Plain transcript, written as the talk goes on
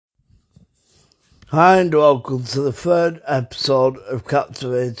Hi and welcome to the third episode of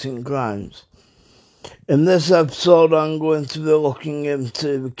Captivating Crimes. In this episode I'm going to be looking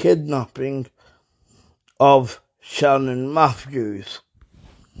into the kidnapping of Shannon Matthews.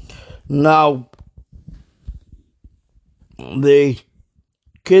 Now, the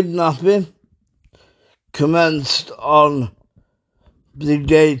kidnapping commenced on the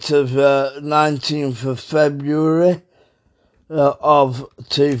date of 19th of February of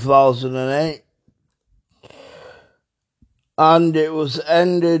 2008. And it was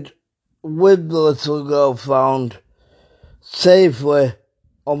ended with the little girl found safely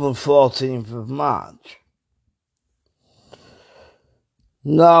on the 14th of March.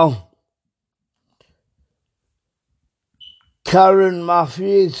 Now, Karen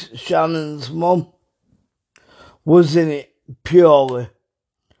Matthews, Shannon's mum, was in it purely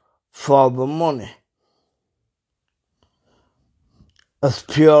for the money. As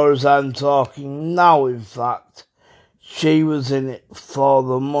pure as I'm talking now, in fact, she was in it for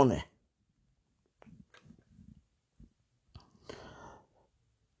the money.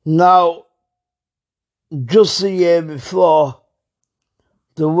 Now, just the year before,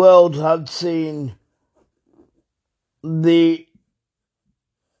 the world had seen the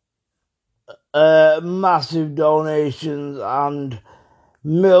massive donations and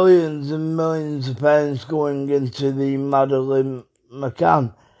millions of pounds going into the Madeleine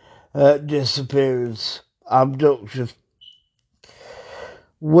McCann disappearance, abduction,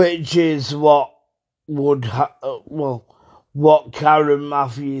 which is what what Karen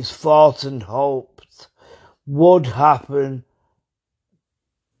Matthews thought and hoped would happen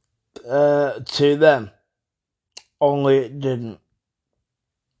to them, only it didn't.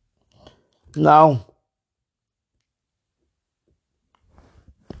 Now,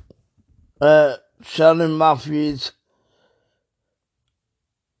 Shannon Matthews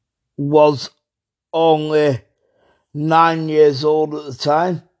was only 9 years old at the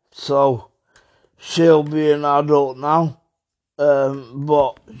time, so she'll be an adult now,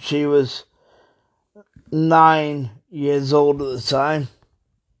 but she was 9 years old at the time.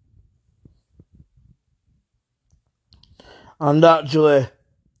 And actually,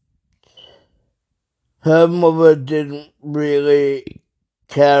 her mother didn't really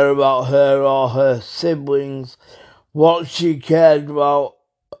care about her or her siblings. What she cared about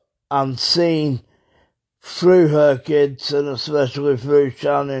and seen through her kids, and especially through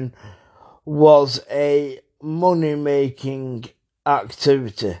Shannon, was a money-making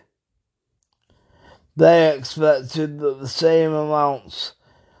activity. They expected that the same amounts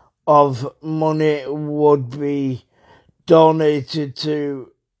of money would be donated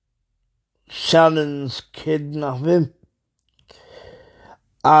to Shannon's kidnapping,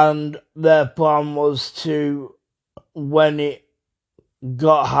 and their plan was to, when the money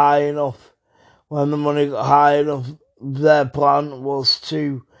got high enough, their plan was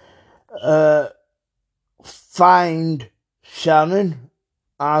to find Shannon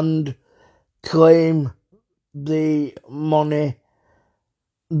and claim the money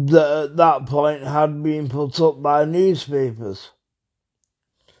that at that point had been put up by newspapers.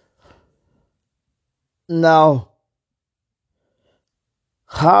 Now,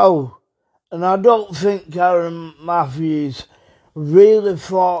 how? And I don't think Karen Matthews really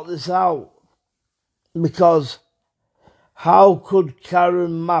thought this out, because how could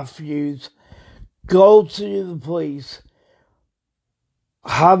Karen Matthews go to the police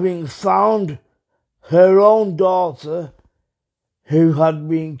having found her own daughter who had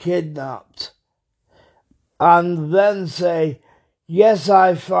been kidnapped and then say, yes,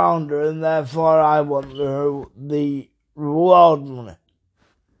 I found her and therefore I want the reward money?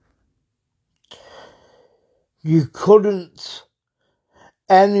 You couldn't.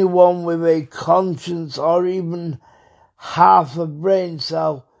 Anyone with a conscience or even half a brain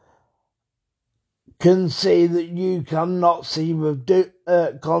cell can see that you cannot conceive of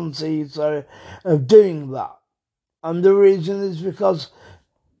doing that. And the reason is because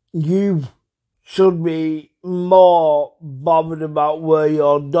you should be more bothered about where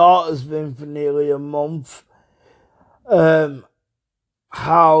your daughter's been for nearly a month, how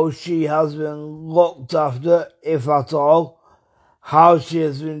she has been looked after, if at all, how she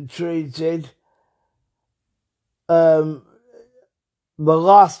has been treated. The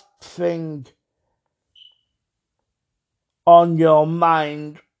last thing on your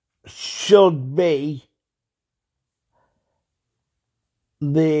mind should be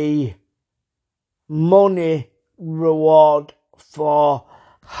the money reward for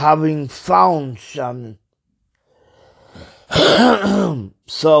having found Shannon.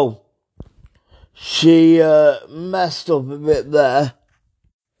 So she messed up a bit there.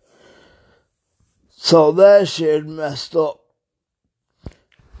 So there she had messed up.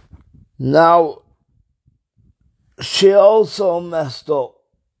 Now, she also messed up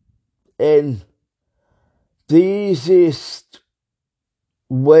in the easiest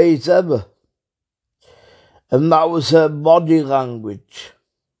ways ever. And that was her body language.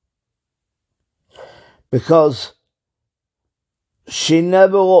 Because she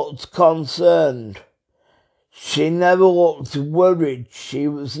never looked concerned. She never looked worried. She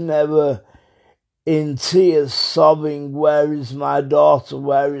was never in tears sobbing, "Where is my daughter?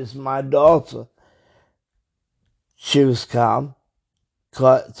 Where is my daughter?" She was calm,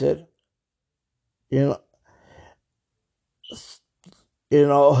 collected. You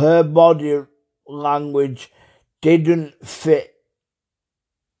know, her body language didn't fit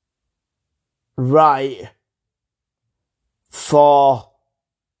right for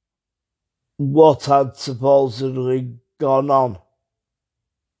what had supposedly gone on.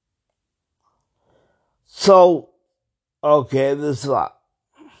 So, okay, there's that.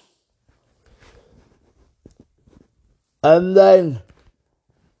 And then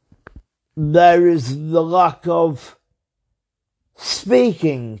there is the lack of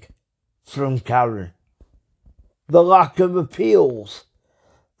speaking from Karen, the lack of appeals,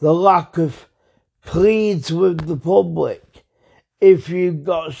 the lack of pleads with the public. If you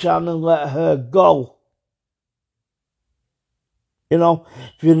got Shannon, let her go. You know,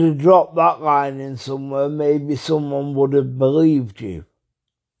 if you'd have dropped that line in somewhere, maybe someone would have believed you.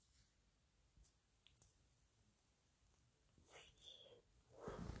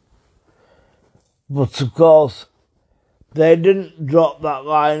 But of course, they didn't drop that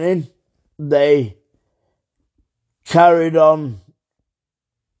line in. They carried on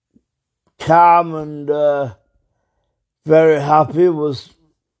calm and very happy.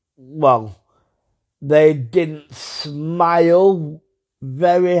 They didn't smile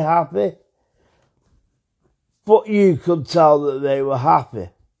very happy, but you could tell that they were happy.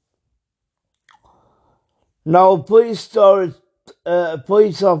 Now, a police officer,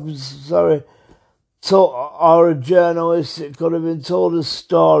 or a journalist, it could have been told a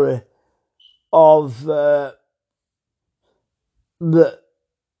story of that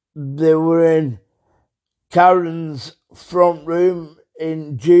they were in Karen's front room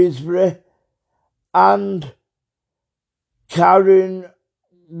in Dewsbury, and Karen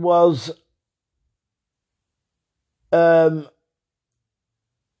was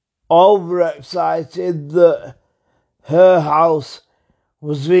overexcited that her house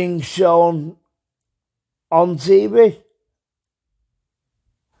was being shown on TV.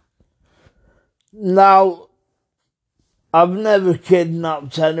 Now, I've never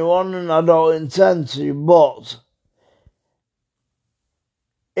kidnapped anyone and I don't intend to, but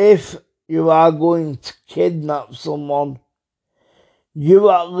if you are going to kidnap someone,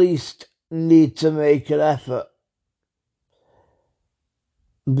 you at least need to make an effort.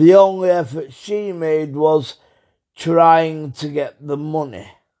 The only effort she made was trying to get the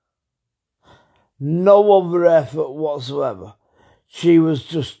money. No other effort whatsoever. She was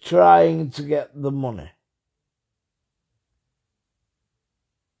just trying to get the money.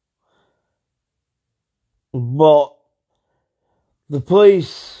 But the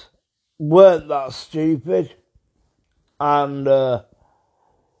police weren't that stupid, and of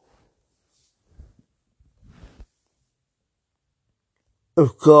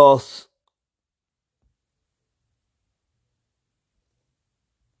course,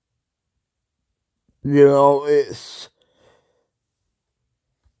 you know, it's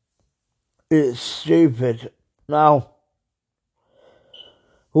stupid. Now,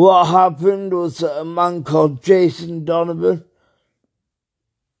 what happened was that a man called Michael Donovan,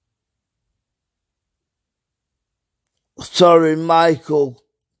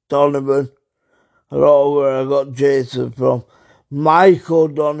 I don't know where I got Jason from. Michael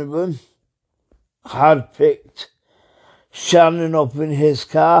Donovan had picked Shannon up in his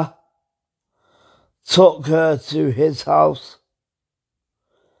car, took her to his house,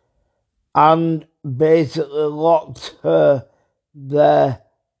 and basically locked her there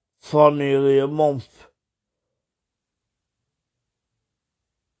for nearly a month.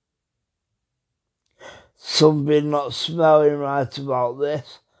 Something not smelling right about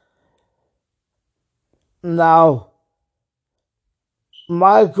this. Now,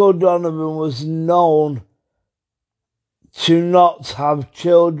 Michael Donovan was known to not have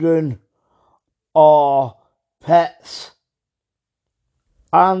children or pets,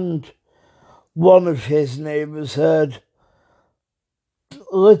 and one of his neighbours heard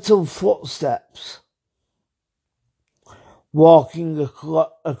little footsteps walking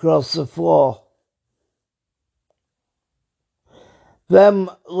across the floor.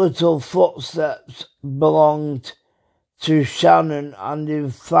 Them little footsteps belonged to Shannon, and in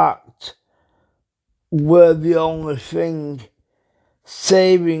fact were the only thing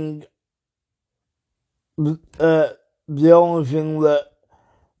saving, the only thing that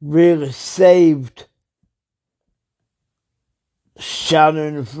really saved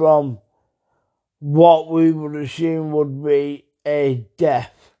Shannon from what we would assume would be a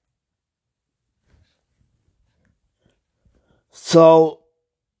death. So,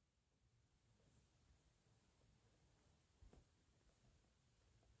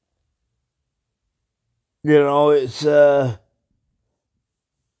 it's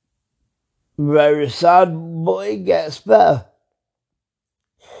very sad, but it gets better.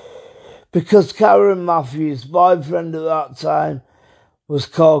 Because Karen Matthews' boyfriend at that time was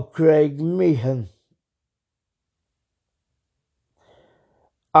called Craig Meehan.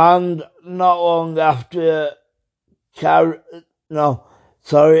 And not long after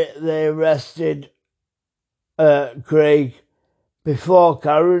they arrested Craig before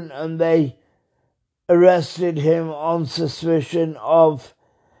Karen, and they arrested him on suspicion of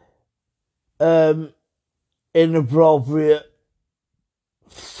inappropriate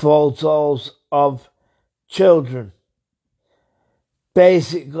photos of children.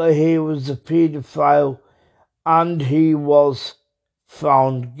 Basically, he was a paedophile and he was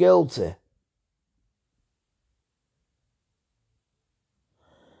found guilty.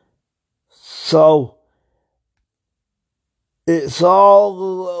 So, it's all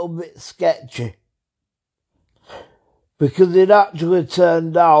a little bit sketchy, because it actually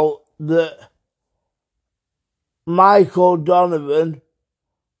turned out that Michael Donovan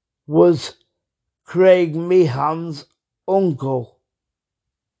was Craig Meehan's uncle.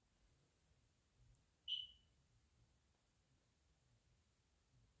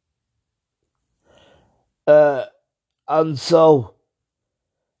 And so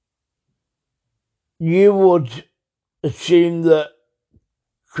you would assume that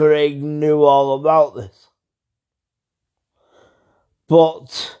Craig knew all about this.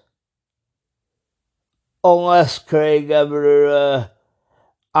 But unless Craig ever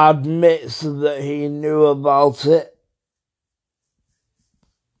admits that he knew about it,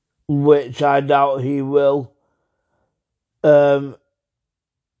 which I doubt he will, then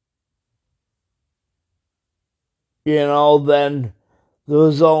there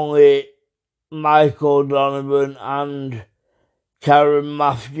was only Michael Donovan and Karen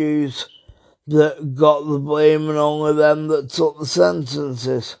Matthews that got the blame, and only them that took the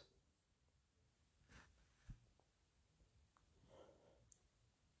sentences.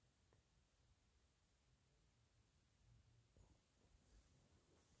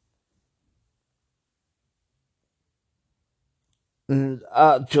 And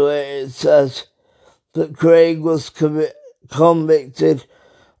actually it says that Craig was convicted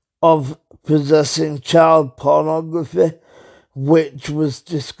of possessing child pornography, which was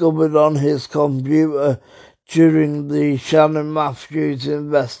discovered on his computer during the Shannon Matthews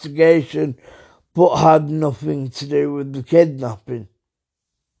investigation, but had nothing to do with the kidnapping.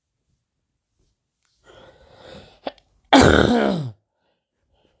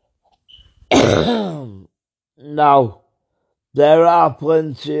 Now, there are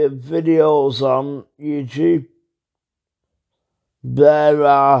plenty of videos on YouTube. There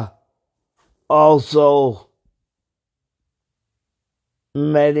are also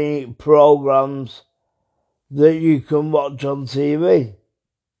many programs that you can watch on TV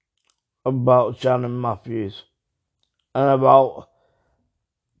about Shannon Matthews and about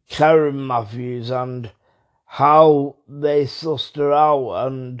Karen Matthews and how they sussed her out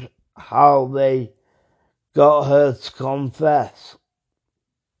and how they got her to confess.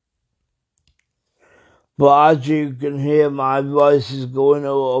 But as you can hear, my voice is going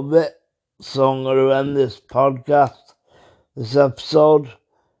a little bit, so I'm going to end this podcast, this episode.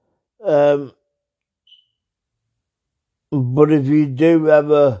 But if you do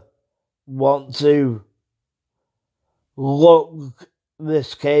ever want to look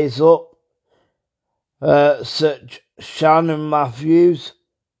this case up, search Shannon Matthews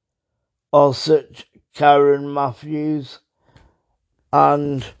or search Karen Matthews,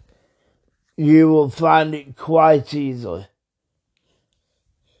 and you will find it quite easily.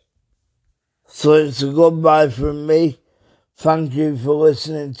 So it's a goodbye from me. Thank you for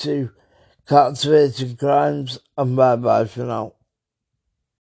listening to Captivating Crimes, and bye bye for now.